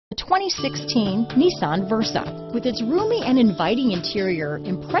2016 Nissan Versa. With its roomy and inviting interior,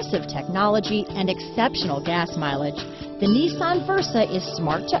 impressive technology, and exceptional gas mileage, the Nissan Versa is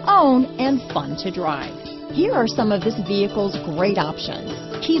smart to own and fun to drive. Here are some of this vehicle's great options: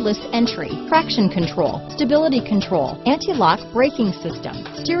 keyless entry, traction control, stability control, anti-lock braking system,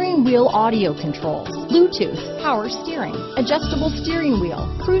 steering wheel audio controls, Bluetooth, power steering, adjustable steering wheel,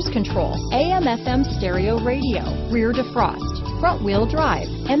 cruise control, AM/FM stereo radio, rear defrost, front wheel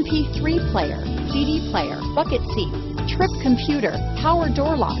drive, MP3 player, CD player, bucket seats, trip computer, power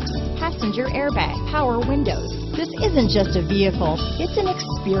door locks, passenger airbag, power windows. This isn't just a vehicle, it's an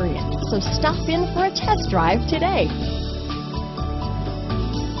experience. So stop in for a test drive today.